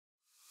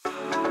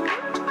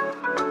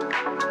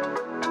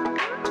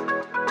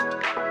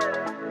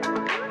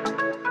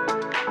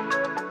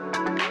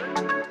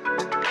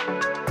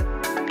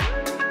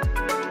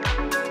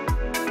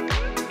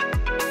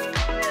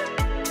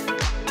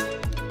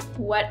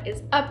What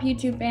is up,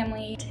 YouTube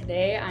family?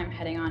 Today I'm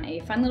heading on a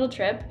fun little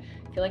trip.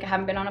 I feel like I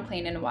haven't been on a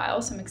plane in a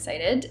while, so I'm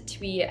excited to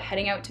be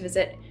heading out to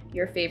visit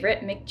your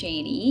favorite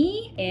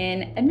McJanie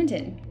in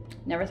Edmonton.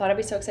 Never thought I'd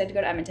be so excited to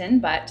go to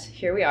Edmonton, but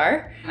here we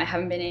are. I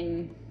haven't been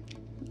in,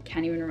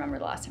 can't even remember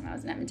the last time I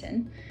was in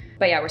Edmonton.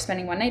 But yeah, we're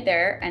spending one night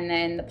there, and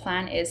then the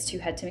plan is to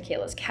head to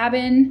Michaela's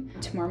cabin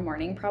tomorrow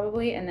morning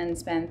probably, and then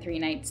spend 3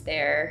 nights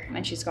there.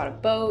 And she's got a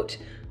boat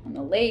on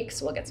the lake,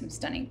 so we'll get some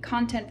stunning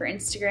content for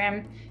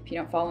Instagram. If you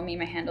don't follow me,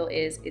 my handle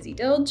is Izzy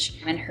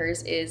Dilge, and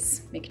hers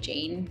is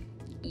McJane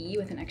E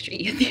with an extra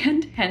E at the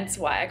end, hence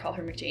why I call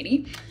her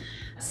McJanie.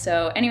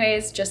 So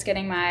anyways, just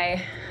getting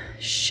my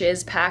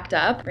shiz packed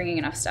up, bringing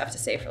enough stuff to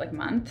stay for like a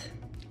month.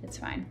 It's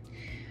fine.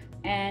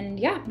 And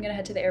yeah, I'm gonna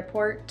head to the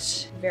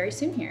airport very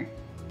soon here.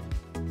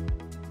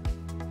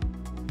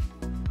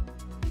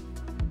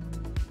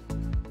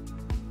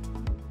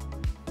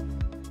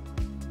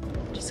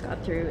 Just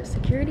got through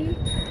security.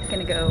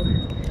 Gonna go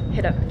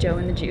hit up Joe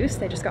and the Juice.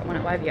 They just got one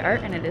at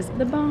YVR and it is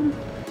the bomb.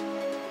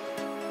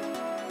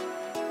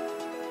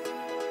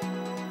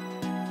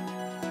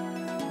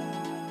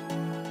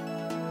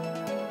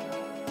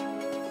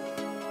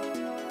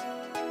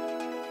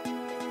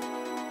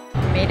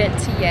 Made it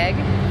to Yeg,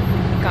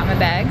 got my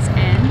bags,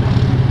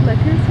 and look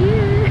who's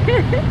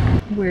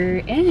here. We're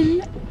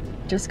in.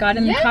 Just got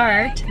in the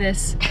car to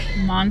this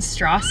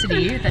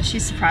monstrosity that she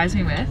surprised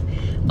me with.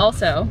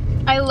 Also,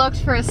 I looked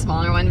for a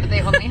smaller one, but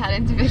they only had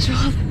individual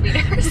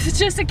liters. It's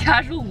just a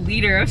casual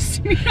liter of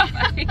Smirnoff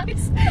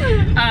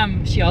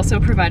Ice. She also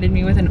provided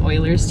me with an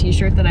Oilers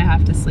t-shirt that I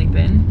have to sleep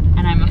in,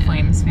 and I'm a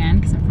Flames fan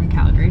because I'm from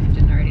Calgary, if you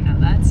didn't already know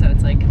that, so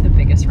it's like the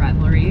biggest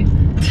rivalry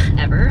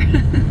ever.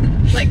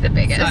 Like the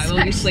biggest. So I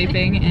will be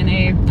sleeping in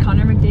a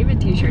Connor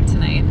McDavid t-shirt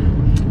tonight.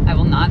 I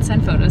will not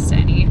send photos to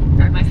any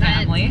of my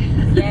family.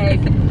 Yay.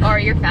 Or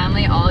your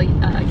family, all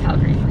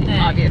Calgary,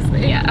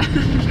 obviously. Yeah.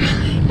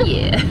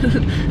 Yeah.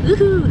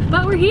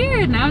 But we're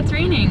here, now it's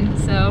raining,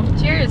 so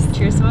cheers.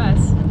 Cheers to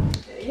us.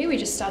 Okay, we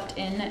just stopped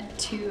in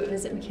to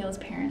visit Michaela's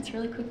parents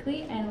really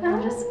quickly, and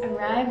we're just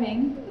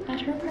arriving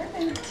at her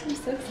apartment. I'm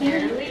so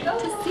excited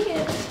to see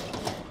it.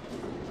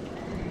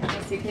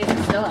 My suitcase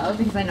is still out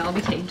because I know I'll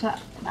be taking to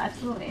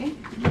absolutely.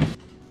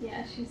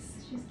 Yeah, she's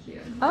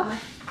cute. Oh.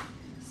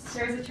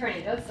 There's a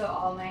tornado, so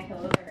all my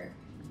pillows are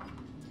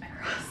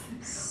across.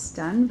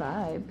 Stun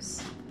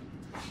vibes.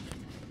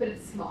 But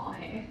it's small,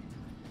 hey?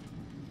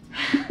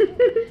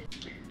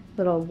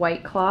 Little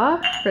White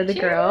Claw for the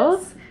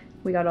girls.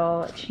 We got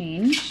all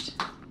changed.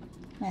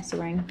 I'm also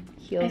wearing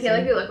heels. I feel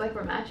like we look like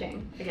we're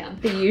matching again.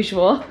 The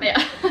usual.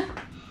 Yeah.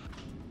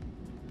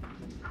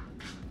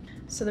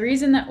 So the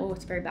reason that, oh,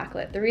 it's very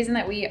backlit. The reason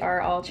that we are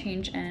all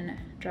changed and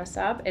dressed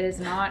up, it is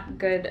not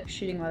good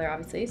shooting weather,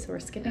 obviously. So we're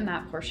skipping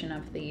that portion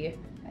of the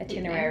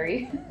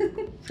itinerary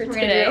for we're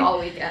today. Gonna do it all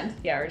weekend.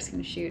 Yeah, we're just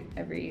gonna shoot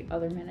every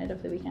other minute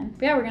of the weekend.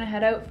 But yeah, we're gonna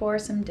head out for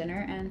some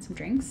dinner and some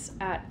drinks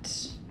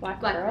at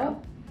Black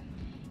Pearl.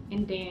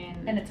 And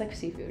then... And it's like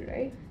seafood,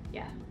 right?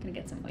 Yeah. Gonna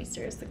get some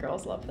oysters. The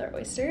girls love their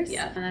oysters.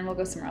 Yeah. And then we'll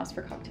go somewhere else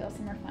for cocktails,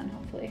 somewhere fun,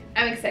 hopefully.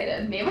 I'm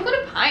excited. Maybe we'll go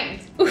to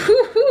Pines.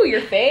 Ooh,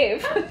 your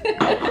fave.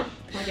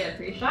 We'll get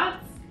 3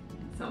 shots.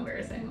 So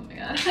embarrassing. Oh my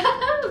god.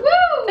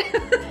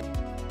 Woo!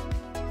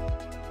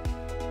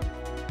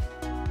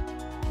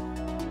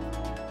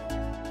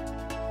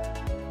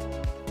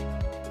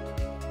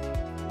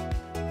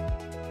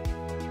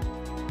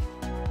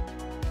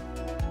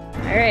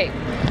 All right,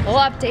 little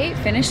update.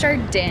 Finished our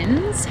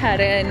dins. Had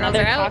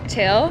another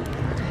cocktail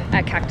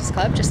at Cactus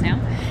Club just now.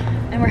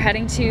 And we're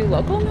heading to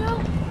local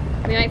now.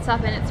 We might stop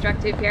in at Struck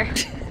Tube here.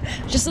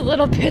 Just a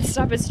little pit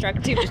stop at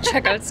Struck Tube to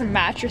check out some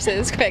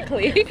mattresses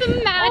quickly.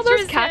 Some mattresses. All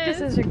those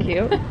cactuses are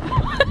cute.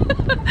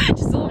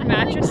 Just a little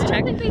mattress check.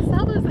 I don't think they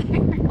sell those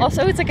there.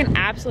 Also, it's like an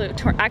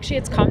absolute, actually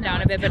it's calmed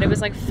down a bit, but it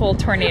was like full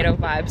tornado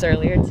vibes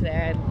earlier today.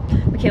 I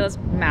had Michaela's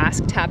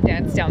mask tap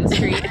dance down the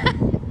street.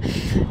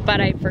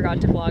 But I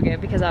forgot to vlog it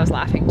because I was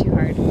laughing too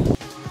hard.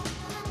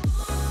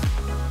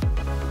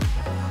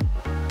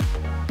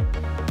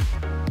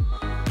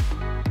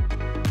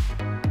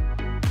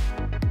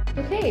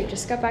 Okay,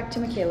 just got back to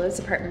Michaela's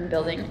apartment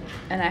building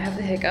and I have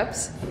the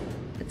hiccups.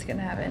 It's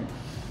gonna happen.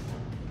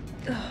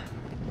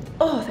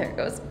 Oh, there it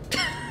goes.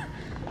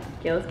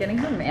 Michaela's getting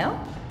her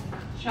mail.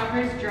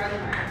 Shoppers Drug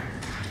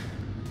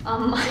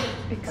Mart.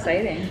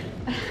 Exciting.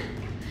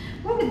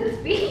 What could this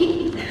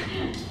be?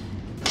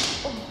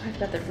 Oh, I've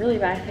got the really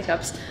bad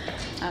hiccups.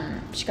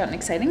 She got an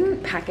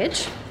exciting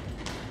package.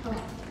 Oh.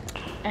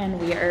 And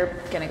we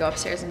are gonna go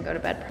upstairs and go to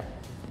bed.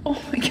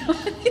 Oh my god,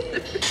 the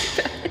really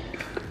bad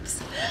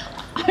hiccups.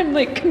 I'm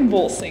like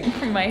convulsing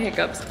from my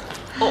hiccups.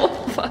 Oh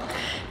fuck.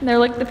 And they're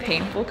like the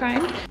painful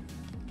kind.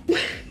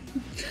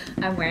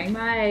 I'm wearing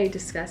my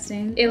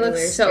disgusting. It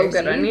looks so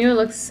good on you. It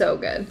looks so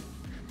good.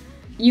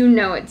 You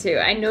know it too.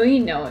 I know you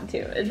know it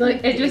too. It's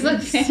like it just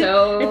looks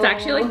so. It's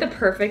actually like the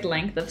perfect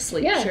length of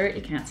sleep Yeah. shirt.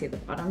 You can't see the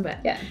bottom, but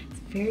yeah, it's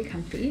very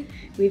comfy.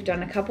 We've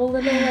done a couple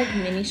little like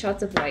mini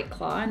shots of White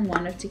Claw and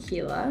one of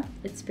tequila.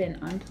 It's been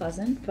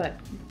unpleasant, but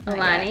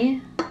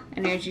Alani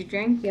energy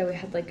drink. Yeah, we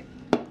had like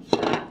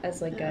that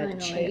as like a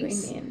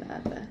chase. We named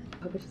that, but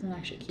I hope it doesn't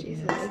actually keep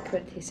me awake, but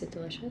it tasted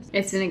delicious.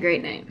 it's been a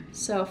great night.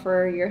 So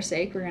for your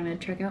sake, we're gonna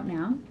check out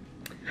now.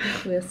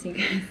 We'll see you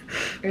guys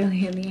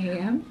early in the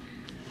AM.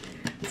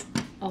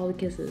 All the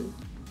kisses.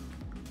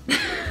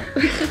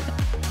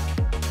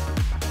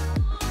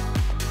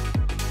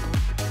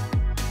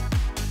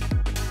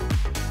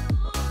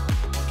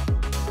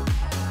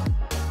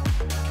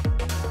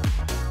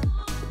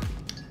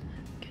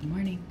 Good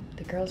morning.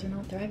 The girls are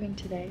not thriving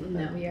today,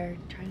 but we are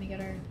trying to get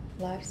our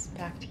lives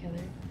back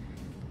together.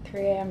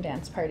 3 AM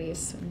dance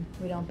parties, and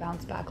we don't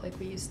bounce back like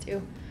we used to.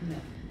 No.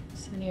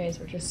 So anyways,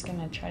 we're just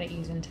gonna try to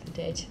ease into the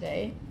day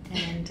today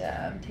and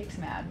take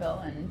some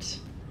Advil and...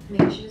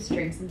 Maybe we should just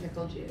drink some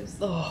pickle juice.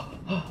 Oh,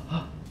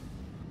 I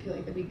feel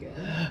like that'd be good.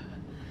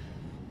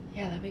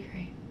 yeah, that'd be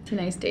great. It's a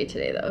nice day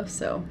today though,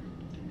 so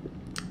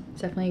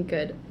it's definitely a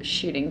good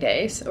shooting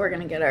day. So we're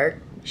gonna get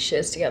our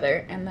shiz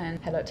together and then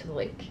head out to the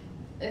lake.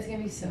 It's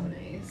gonna be so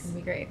It's nice. gonna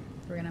be great.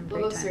 We're gonna have a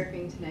We'll great go time.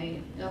 surfing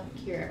tonight. It'll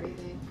cure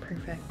everything.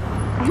 Perfect.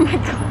 Oh my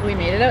god, we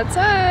made it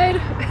outside.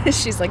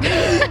 She's like,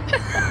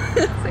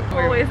 it's like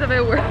Always a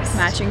bit worse.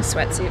 matching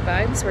sweatsuit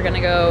vibes. We're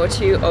gonna go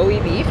to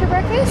OEB for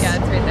breakfast. Yeah,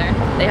 it's right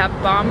there. They have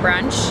bomb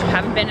brunch.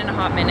 Haven't been in a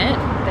hot minute.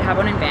 They have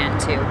one in Van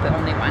too, the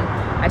only one.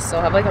 I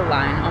still have like a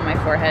line on my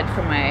forehead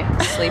from my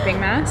sleeping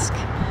mask.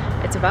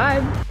 It's a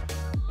vibe.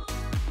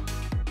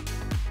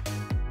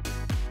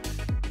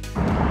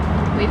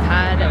 We've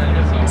had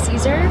a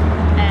Caesar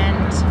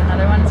and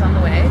another one's on the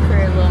way for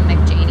a little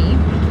McJanie.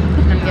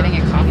 And I'm getting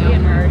a coffee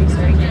and we're already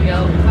starting to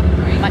feel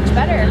much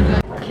better.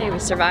 Okay, we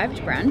survived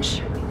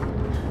brunch.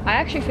 I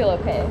actually feel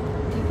okay.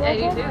 Do you feel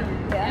okay? You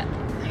do.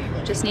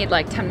 Yeah. Just need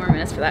like 10 more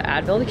minutes for that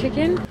Advil to kick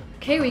in.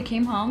 Okay, we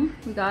came home.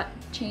 We got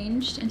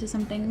changed into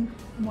something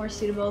more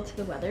suitable to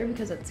the weather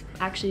because it's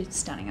actually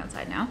stunning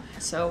outside now.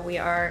 So we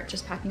are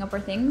just packing up our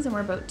things and we're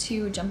about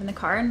to jump in the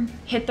car and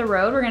hit the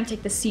road. We're gonna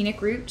take the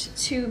scenic route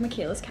to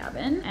Michaela's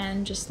cabin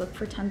and just look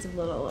for tons of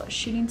little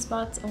shooting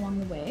spots along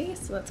the way.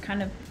 So that's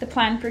kind of the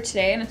plan for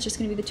today, and it's just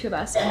gonna be the two of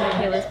us and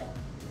Michaela's.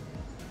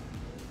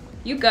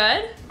 You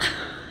good?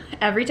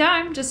 Every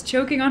time, just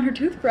choking on her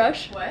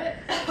toothbrush. What?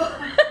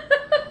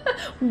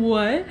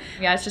 What?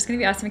 Yeah, it's just gonna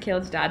be us and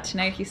Michaela's dad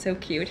tonight. He's so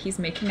cute. He's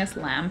making us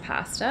lamb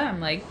pasta. I'm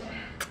like,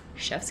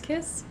 chef's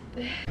kiss.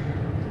 Do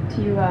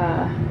you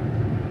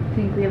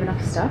think we have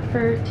enough stuff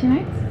for 2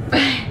 nights?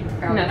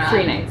 Probably No, not.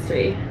 3 nights,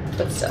 3,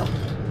 but still.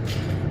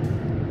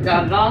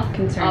 Got it all?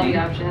 Concerning. All the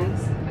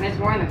options. And there's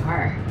more in the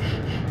car.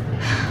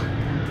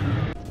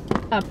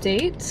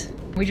 Update.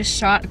 We just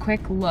shot a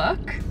quick look.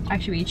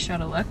 Actually, we each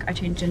shot a look. I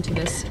changed into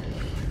this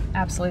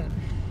absolute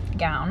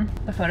gown.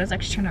 The photos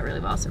actually turned out really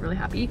well, so really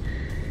happy.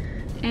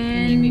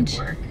 And You need me to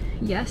work.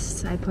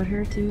 yes, I put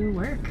her to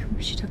work.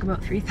 She took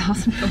about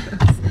 3,000 photos.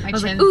 I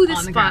was like, chin's ooh, this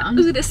on the spot, ground.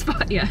 ooh, this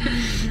spot, yeah.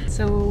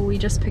 So we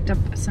just picked up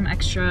some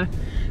extra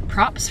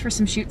props for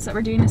some shoots that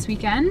we're doing this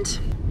weekend.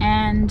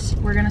 And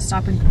we're gonna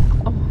stop and,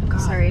 oh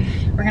God. Sorry.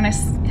 We're gonna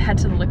head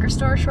to the liquor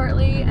store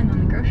shortly and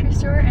then the grocery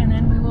store, and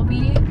then we will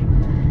be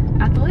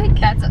at the lake.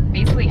 That's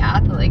basically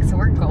at the lake, so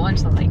we're going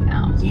to the lake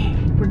now. Yeah,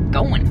 we're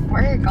going.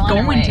 We're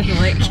going to the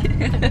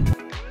lake.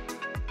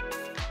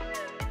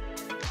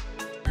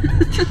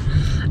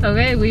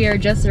 Okay, we are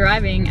just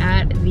arriving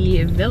at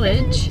the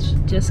village,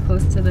 just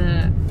close to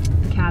the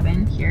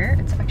cabin here.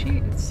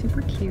 It's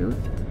super cute.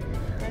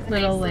 There's a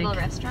Little, nice little like-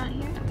 restaurant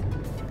here.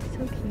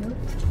 So cute.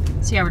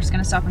 So yeah, we're just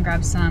gonna stop and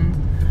grab some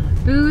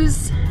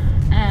booze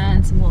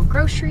and some little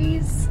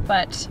groceries,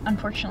 but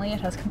unfortunately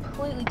it has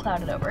completely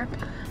clouded over.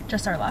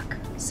 Just our luck.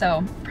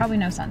 So probably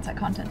no sunset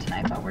content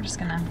tonight, but we're just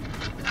gonna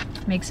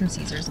make some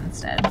Caesars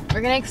instead.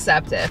 We're gonna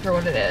accept it for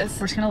what it is.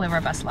 We're just gonna live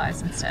our best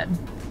lives instead.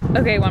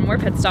 Okay, one more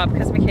pit stop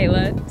because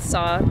Michaela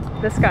saw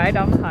this guy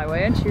down the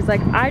highway and she was like,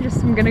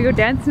 I'm gonna go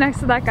dance next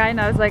to that guy, and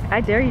I was like,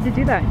 I dare you to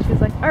do that. And she was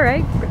like, all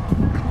right,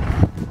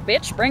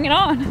 bitch, bring it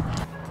on.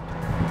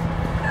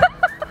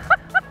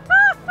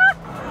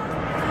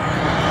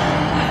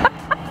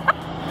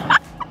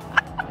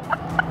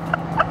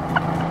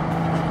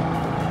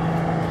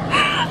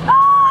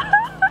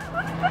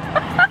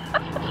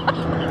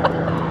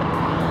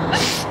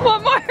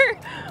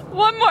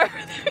 One more.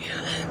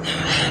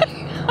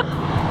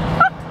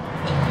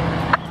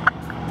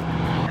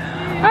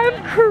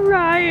 I'm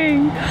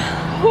crying.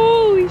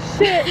 Holy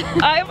shit.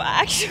 I'm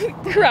actually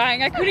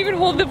crying. I couldn't even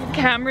hold the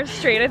camera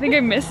straight. I think I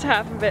missed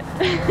half of it.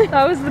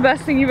 That was the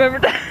best thing you've ever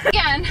done.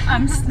 Again.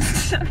 I'm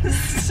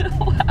still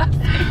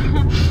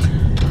laughing.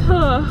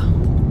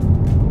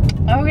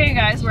 Okay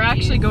guys, we're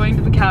actually going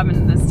to the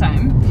cabin this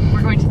time.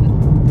 We're going to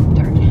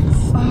the darkness.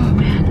 Oh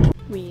man.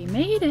 We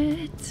made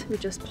it. We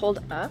just pulled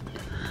up.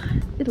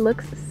 It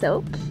looks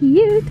so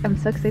cute. I'm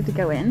so excited to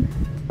go in.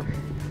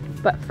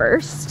 But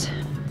first,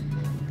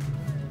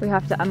 we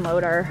have to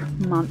unload our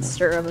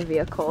monster of a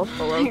vehicle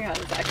full of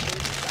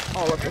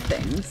all of the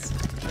things.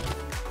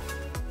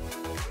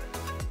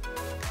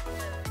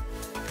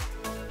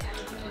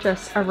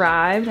 Just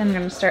arrived. I'm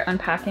gonna start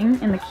unpacking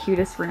in the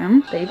cutest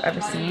room they've ever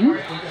seen.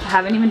 I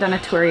haven't even done a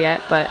tour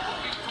yet, but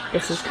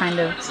this is kind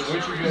of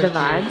the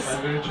vibes.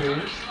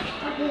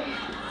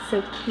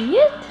 so cute.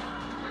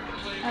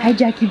 Hi,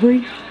 Jackie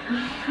boy.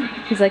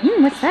 He's like,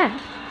 what's that?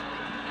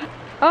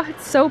 Oh,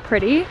 it's so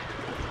pretty.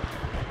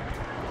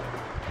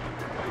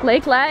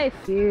 Lake life.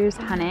 Here's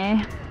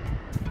honey.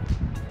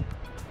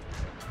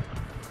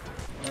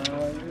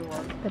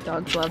 The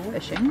dogs love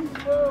fishing.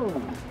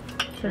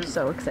 They're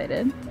so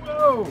excited.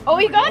 Oh,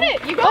 you got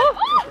it! You got it!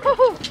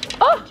 Oh!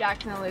 Oh!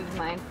 Jack's gonna lose his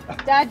mind.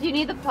 Dad, do you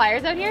need the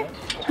pliers out here?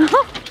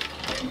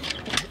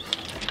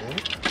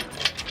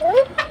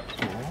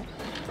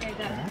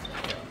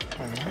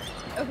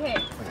 Okay.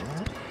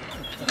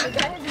 You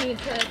guys need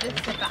to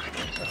just sit back.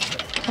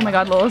 Oh my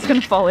god, Lola's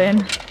gonna fall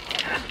in.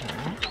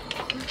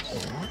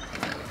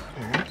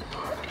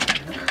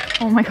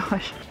 Oh my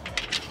gosh.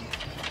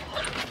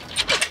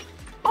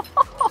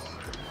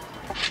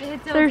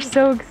 They're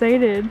so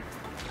excited.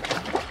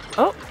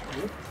 Oh.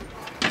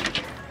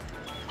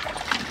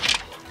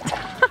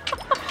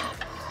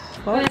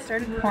 Well, it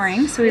started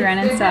pouring, so we ran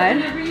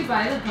inside.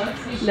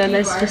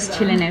 Lola's just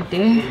chilling out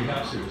there.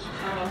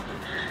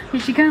 Here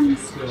she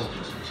comes.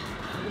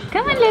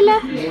 Come on,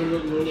 Lola.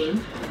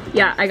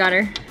 Yeah, I got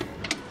her.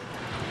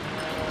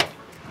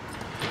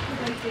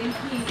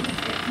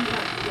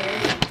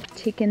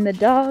 Taking the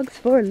dogs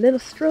for a little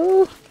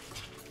stroll.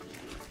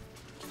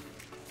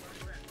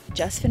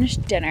 Just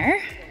finished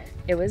dinner.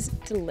 It was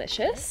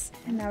delicious.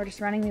 And now we're just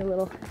running the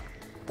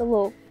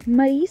little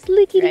mice.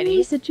 Look at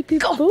me, such a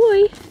good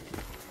boy.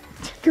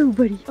 Go,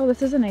 buddy. Oh,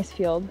 this is a nice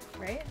field.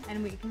 Right?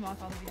 And we can walk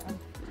all the way down.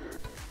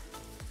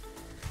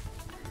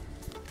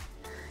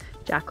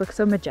 Jack looks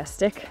so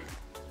majestic.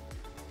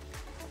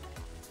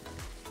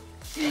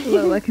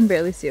 Lola can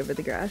barely see over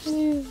the grass.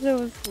 You're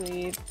so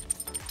sweet.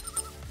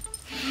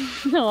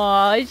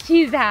 Oh,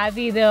 she's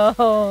happy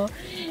though.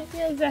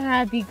 She's a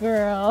happy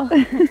girl.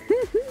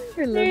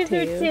 Her little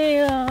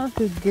tail.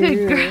 Good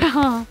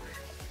girl.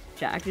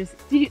 Jack just.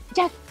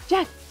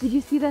 Jack, did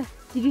you see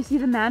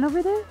the man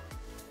over there?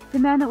 The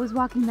man that was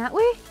walking that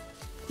way?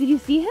 Did you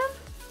see him?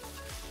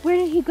 Where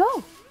did he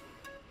go?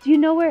 Do you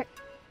know where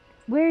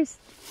is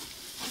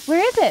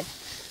it?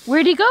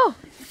 Where'd he go?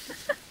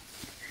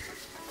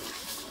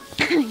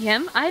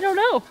 Him? I don't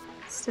know.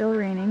 Still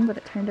raining, but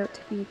it turned out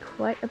to be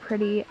quite a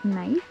pretty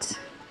night.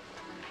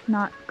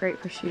 Not great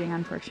for shooting,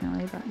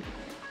 unfortunately, but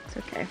it's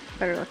okay.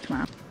 Better luck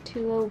tomorrow. 2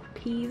 little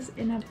peas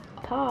in a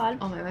pod.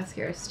 Oh, my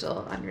mascara is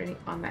still underneath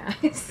on my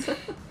eyes.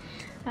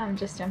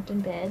 Just jumped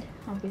in bed,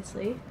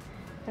 obviously.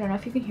 I don't know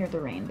if you can hear the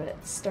rain, but it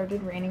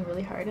started raining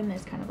really hard and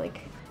there's kind of like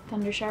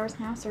thunder showers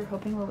now, so we're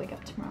hoping we'll wake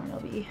up tomorrow and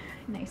it'll be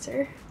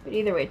nicer. But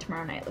either way,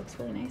 tomorrow night looks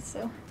really nice,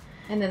 so.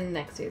 And then the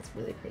next day it's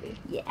really pretty.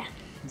 Yeah,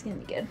 it's gonna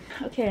be good.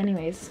 Okay,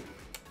 anyways,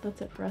 that's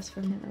it for us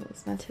from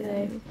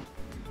today.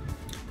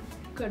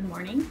 Good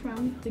morning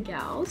from the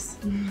gals.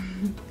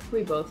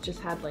 We both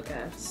just had like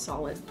a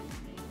solid,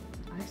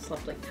 I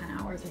slept like 10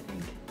 hours, I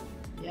think.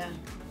 Yeah.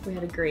 We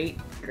had a great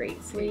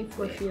sleep.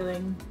 We're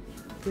feeling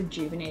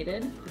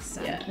rejuvenated. The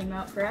sun came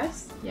out for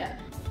us. Yeah.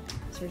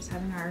 So we're just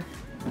having our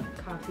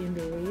coffee and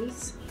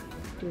Baileys,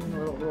 doing a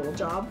little roll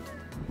job.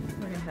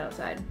 We're gonna head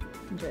outside,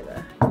 enjoy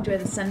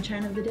the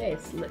sunshine of the day.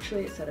 It's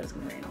literally, it said it was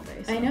gonna rain all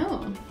day. So. I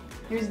know.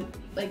 There's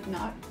like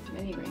not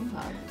many rain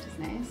clouds, which is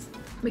nice.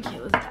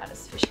 Michaela's dad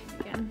is fishing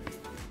again.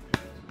 I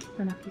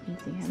don't know if you can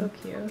see him. So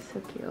cute. So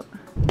cute.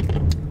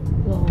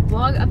 Well,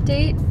 vlog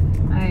update.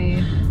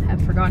 I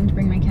have forgotten to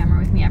bring my camera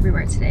with me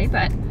everywhere today,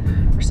 but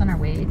we're just on our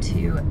way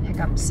to pick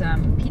up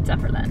some pizza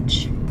for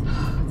lunch.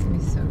 It's gonna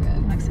be so good.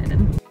 I'm excited.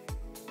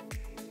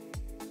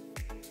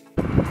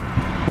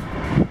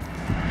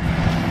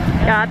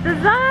 Got the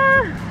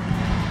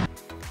za!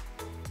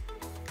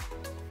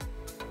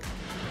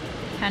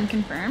 Can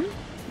confirm.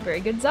 Very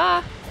good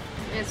za.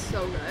 It's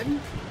so good.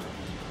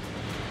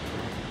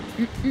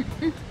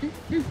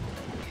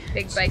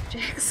 Big bike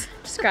checks.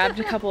 Just grabbed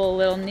a couple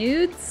little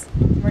nudes.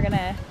 We're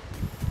gonna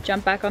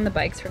jump back on the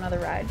bikes for another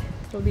ride.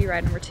 It'll be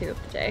ride number 2 of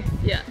the day.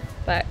 Yeah.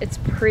 But it's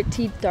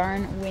pretty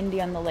darn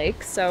windy on the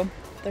lake, so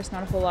there's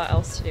not a whole lot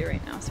else to do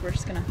right now. So we're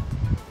just gonna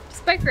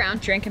bike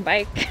around, drink and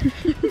bike.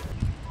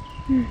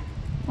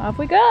 Off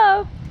we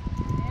go.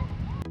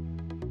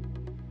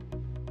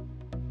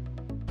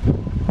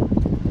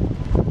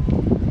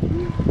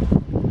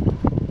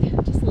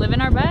 Just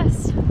living our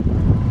best.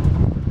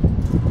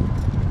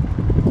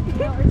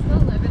 We're still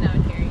living out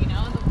here, you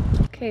know?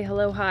 Okay,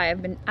 hello, hi.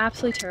 I've been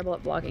absolutely terrible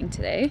at vlogging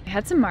today. I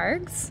had some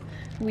margs.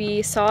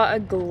 We saw a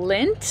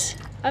glint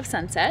of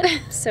sunset,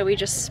 so we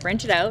just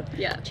sprinted out,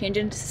 changed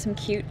into some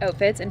cute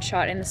outfits and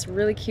shot in this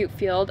really cute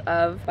field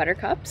of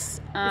buttercups.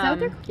 Is that what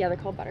they're called? Yeah, they're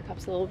called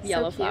buttercups, little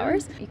yellow cute.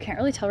 flowers. You can't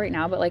really tell right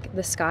now, but like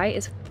the sky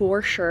is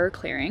for sure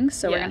clearing,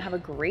 so we're gonna have a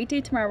great day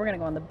tomorrow. We're gonna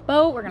go on the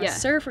boat, we're gonna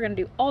surf, we're gonna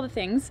do all the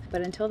things,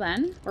 but until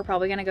then, we're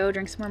probably gonna go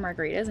drink some more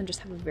margaritas and just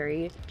have a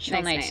very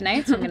chill night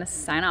tonight. So I'm gonna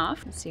sign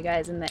off and see you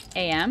guys in the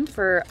AM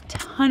for a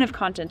ton of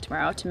content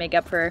tomorrow to make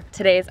up for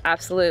today's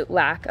absolute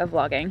lack of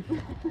vlogging.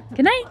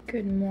 Good night.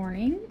 Good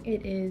morning.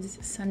 It is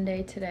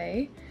Sunday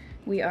today.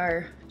 We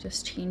are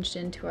just changed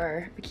into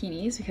our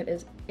bikinis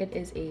because it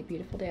is a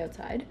beautiful day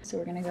outside. So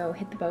we're gonna go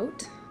hit the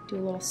boat, do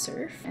a little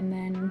surf, and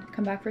then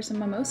come back for some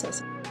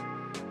mimosas.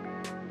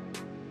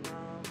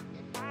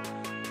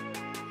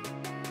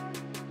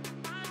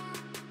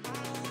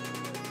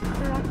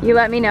 You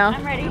let me know.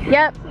 I'm ready.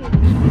 Yep.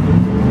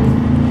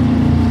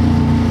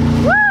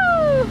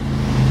 Woo!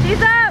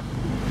 She's up!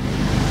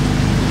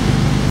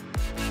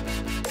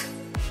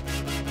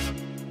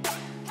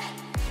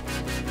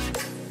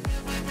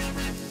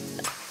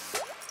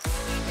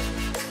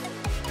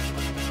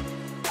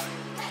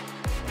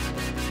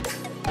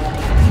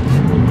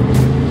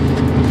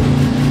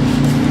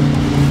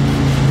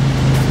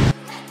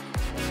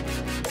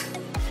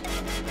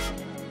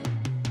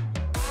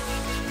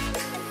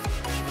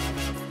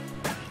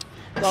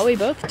 Well, we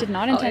both did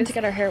not intend to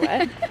get our hair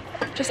wet.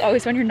 Just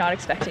always when you're not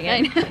expecting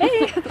it.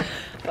 Hey!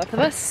 Both of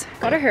us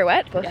got our hair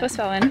wet. Both of us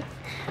fell in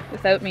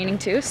without meaning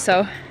to,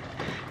 so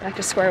back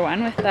to square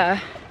one with the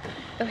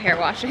hair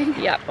washing.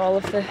 Yep, all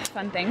of the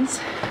fun things.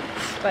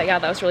 But yeah,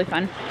 that was really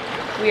fun.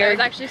 It was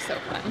actually so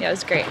fun. Yeah, it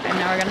was great. And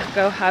now we're gonna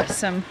go have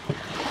some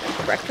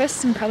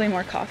breakfast and probably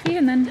more coffee,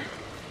 and then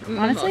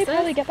honestly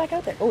probably get back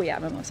out there. Oh yeah,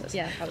 mimosas.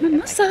 Yeah, probably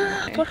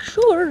mimosa for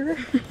sure.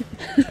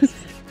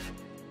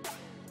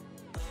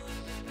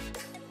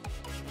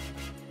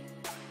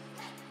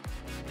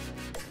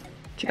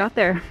 What you got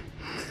there?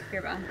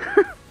 Beer bomb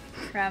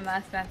from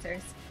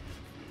Spencer's.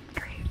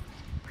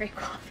 Great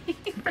quality.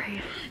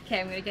 Great.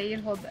 Okay, I'm gonna get you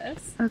to hold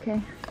this.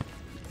 Okay.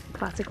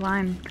 Classic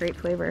lime, great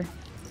flavor.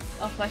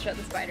 I'll flush out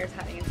the spiders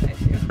hiding inside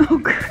too. Oh,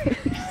 great.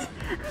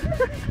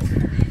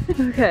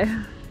 Okay.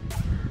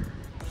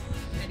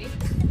 Ready?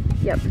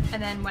 Yep.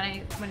 And then when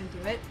I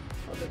do it,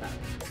 hold it up.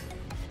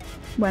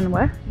 When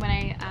what? When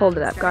I hold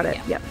it up. Got it.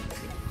 Yep.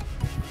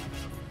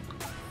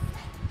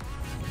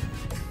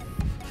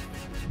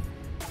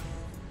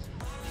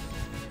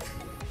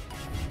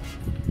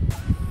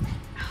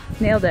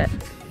 Nailed it.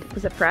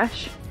 Was it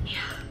fresh? Yeah,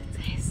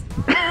 it's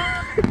nice.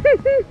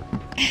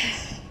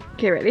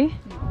 Okay, ready?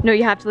 No,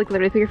 you have to like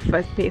literally put your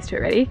face to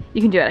it. Ready?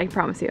 You can do it, I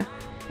promise you.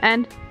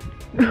 And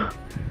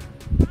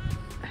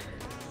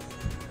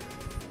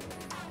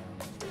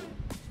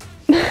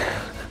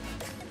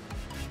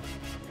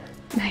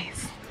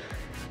nice.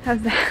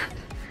 How's that?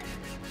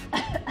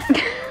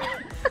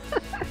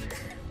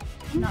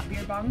 Not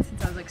beer bong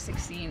since I was like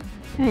 16.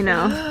 I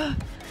know.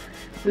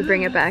 We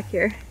bring it back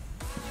here.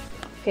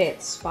 Okay,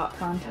 it's spot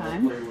con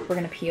time. We're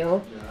gonna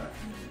peel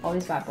all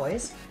these bad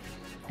boys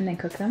and then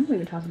cook them. We've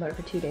been talking about it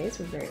for 2 days.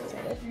 We're very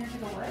excited.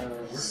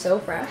 So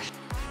fresh.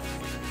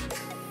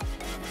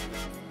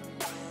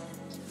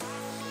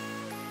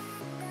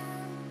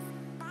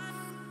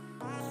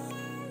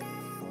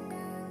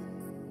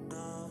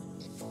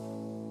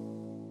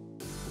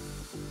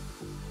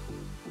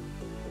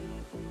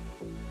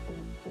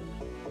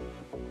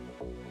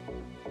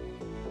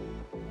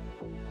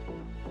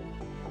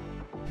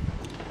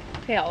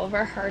 Okay, all of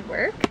our hard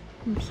work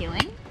and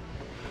peeling.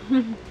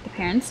 The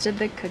parents did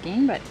the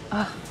cooking, but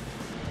oh,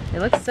 they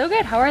look so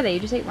good. How are they? You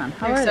just ate one.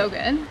 They're so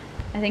good.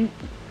 I think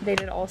they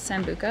did all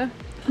sambuca.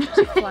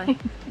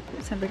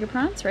 Sambuca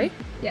prawns, right?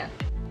 Yeah.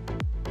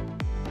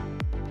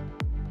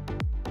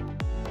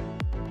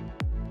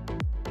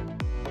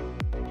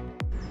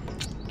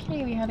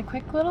 Okay, we had a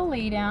quick little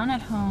lay down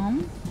at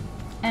home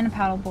and a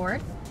paddle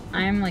board.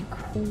 I'm like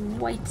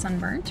quite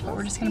sunburnt, but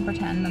we're just gonna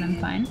pretend that I'm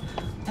fine.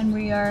 And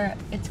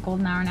it's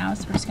golden hour now,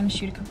 so we're just gonna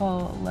shoot a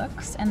couple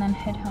looks and then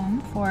head home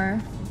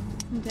for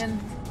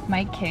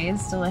Mike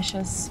K's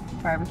delicious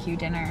barbecue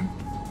dinner.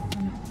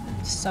 I'm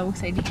so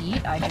excited to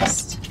eat. I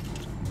just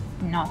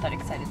am not that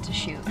excited to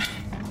shoot.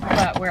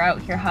 But we're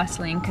out here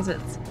hustling because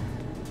it's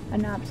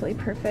an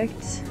absolutely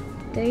perfect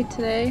day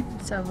today.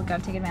 So we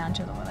gotta take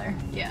advantage of the weather.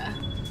 Yeah,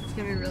 it's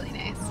gonna be really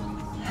nice.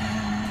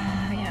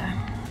 Yeah.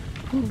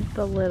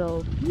 The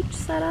little beach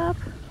setup.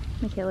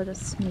 Michaela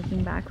just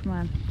sneaking back from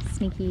a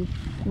sneaky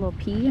little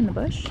pee in the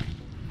bush.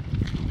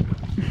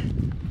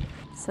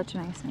 Such a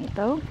nice night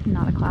though.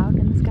 Not a cloud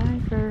in the sky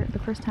for the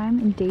first time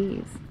in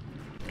days.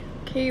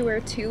 Okay,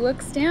 we're 2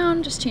 looks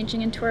down, just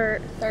changing into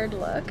our 3rd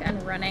look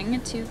and running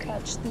to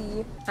catch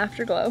the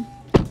afterglow.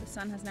 The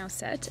sun has now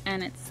set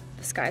and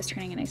the sky is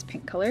turning a nice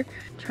pink color.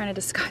 I'm trying to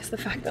disguise the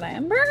fact that I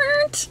am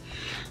burnt.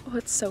 Oh,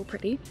 it's so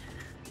pretty.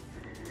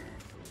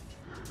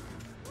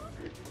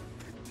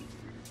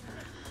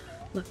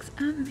 Looks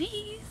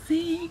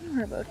amazing.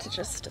 We're about to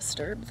just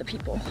disturb the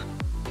people.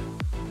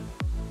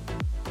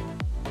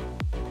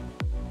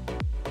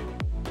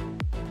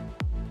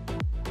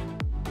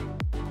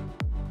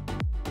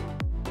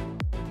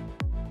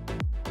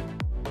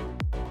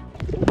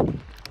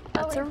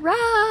 That's a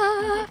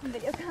wrap.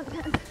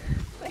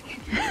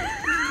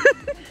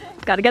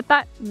 Gotta get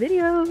that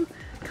video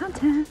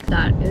content.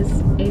 That is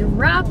a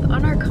wrap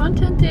on our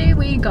content day.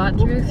 We got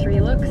through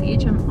 3 looks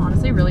each. I'm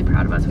honestly really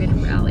proud of us. We had a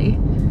rally.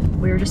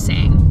 We were just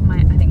saying,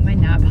 I think my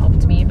nap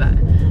helped me, but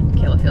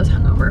Kayla feels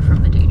hungover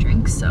from the day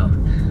drinks. So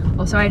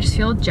also I just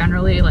feel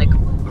generally like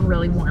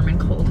really warm and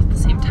cold at the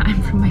same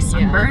time from my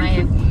sunburn.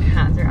 Yeah, my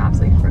hands are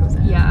absolutely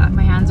frozen. Yeah,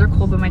 my hands are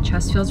cold, but my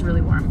chest feels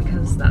really warm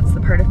because that's the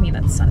part of me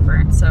that's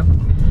sunburned. So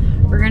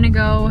we're gonna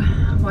go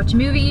watch a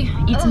movie,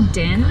 eat some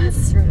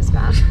dins. God, is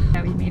bad.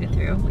 Yeah, we made it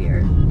through. We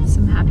are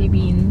some happy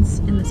beans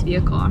in this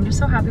vehicle. I'm just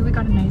so happy we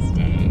got a nice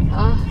day.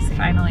 Oh,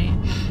 Finally.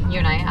 you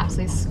and I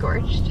absolutely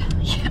scorched.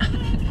 Yeah.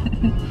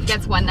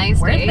 Gets one nice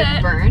Worth day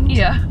it. burned.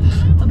 Yeah.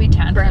 I'll be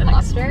tan for Burnt the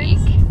next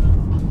lobsters. week.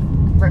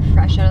 We're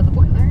fresh out of the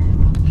boiler.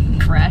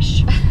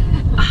 Fresh.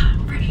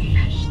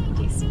 Fresh.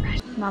 Tastes fresh.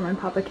 Mom and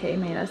Papa K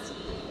made us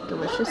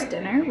delicious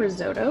dinner,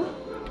 risotto,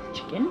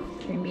 chicken,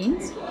 green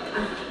beans.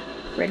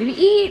 Ready to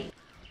eat.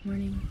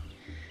 Morning.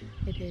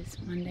 It is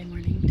Monday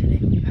morning today.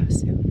 We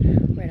passed out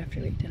right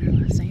after we ate dinner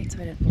last night, so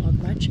I didn't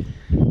vlog much.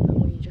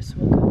 But we just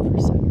woke up for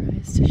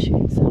sunrise to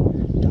shoot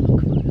some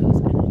dock photos,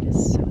 and it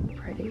is so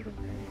pretty.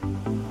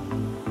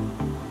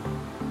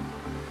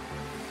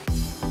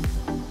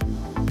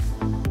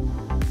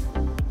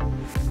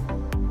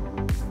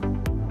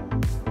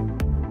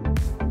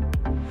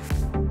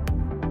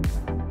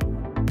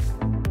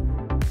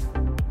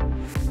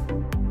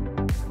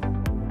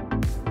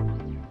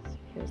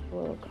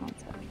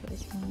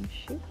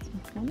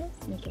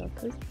 Make it all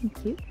cozy and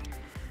cute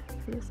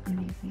for this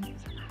amazing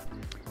setup.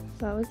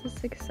 So that was a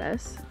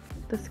success.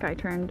 The sky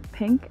turned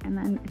pink, and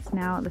then it's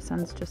now, the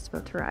sun's just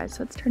about to rise,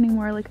 so it's turning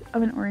more like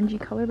of an orangey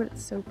color, but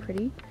it's so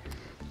pretty.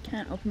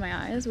 Can't open my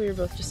eyes. We were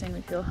both just saying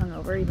we feel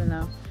hungover, even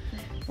though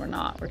we're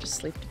not. We're just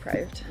sleep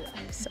deprived.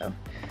 So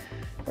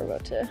we're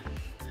about to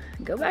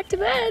go back to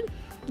bed.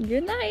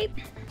 Good night.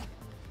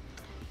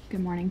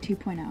 Good morning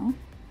 2.0.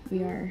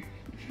 We are,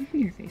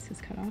 your face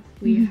is cut off.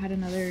 We had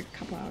another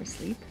couple hours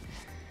sleep.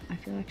 I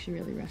feel actually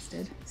really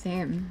rested.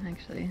 Same,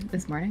 actually.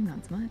 This morning,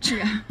 not so much.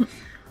 Yeah.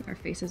 Our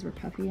faces were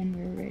puffy and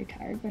we were very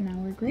tired, but now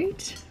we're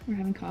great. We're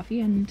having coffee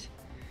and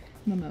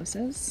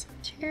mimosas.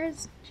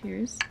 Cheers.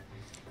 Cheers.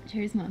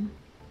 Cheers, Mom.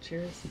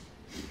 Cheers.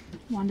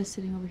 Wanda's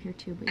sitting over here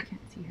too, but you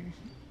can't see her.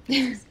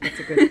 That's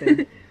a good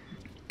thing.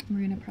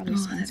 We're gonna probably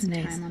spend some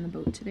time on the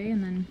boat today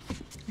and then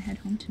head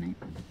home tonight.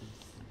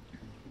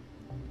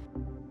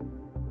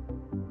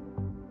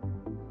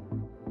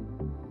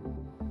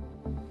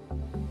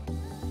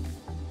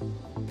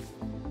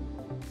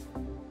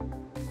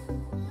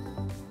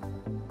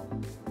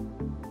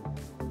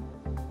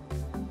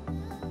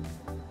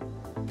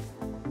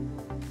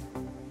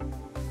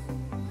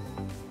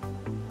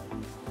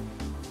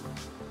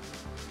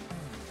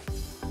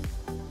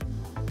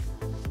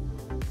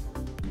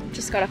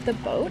 Just got off the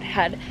boat,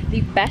 had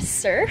the best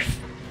surf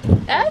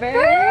ever.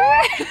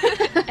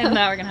 And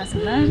now we're gonna have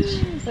some lunch.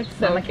 Looks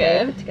so Mama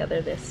good. put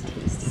together this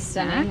tasty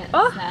Stunning. snack.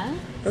 Oh, Snack.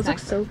 those look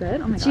so good.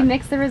 Oh my god. She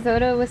mixed the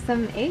risotto with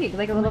some egg,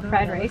 like a little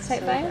fried rice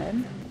type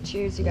vibe.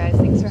 Cheers, you guys.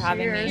 Thanks for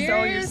having me.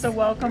 Oh, you're so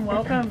welcome.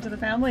 Welcome to the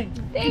family.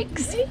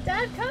 Thanks. Hey,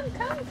 Dad, come.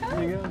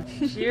 There you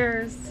go.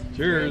 Cheers.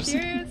 Cheers.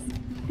 Cheers.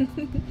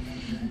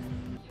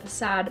 The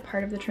sad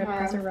part of the trip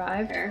has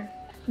arrived. Fair.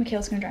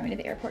 Mikhail's gonna drive me to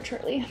the airport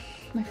shortly.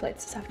 My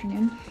flight's this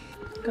afternoon.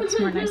 Got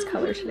some more nice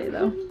color today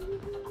though.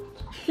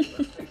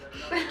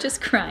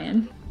 Just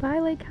crying. Bye,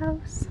 Lake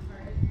House.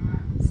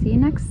 See you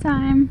next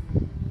time.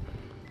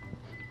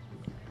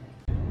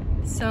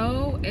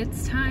 So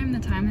it's time, the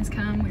time has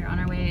come. We're on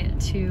our way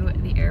to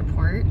the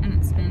airport and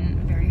it's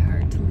been very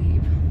hard to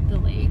leave the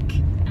lake,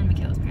 and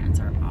Mikhail's parents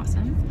are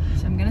awesome.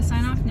 So I'm gonna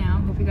sign off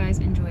now. Hope you guys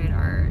enjoyed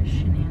our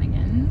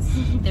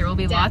shenanigans. There will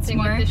be lots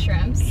more. Dancing with the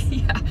shrimps.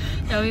 Yeah,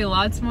 there'll be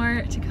lots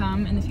more to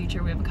come in the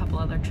future. We have a couple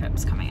other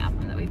trips coming up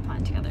that we've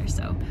planned together.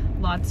 So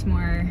lots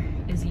more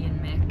Izzy and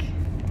Mick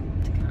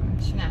to come.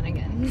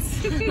 Shenanigans.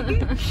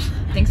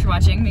 Thanks for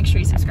watching. Make sure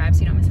you subscribe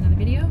so you don't miss another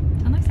video.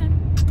 Till next time.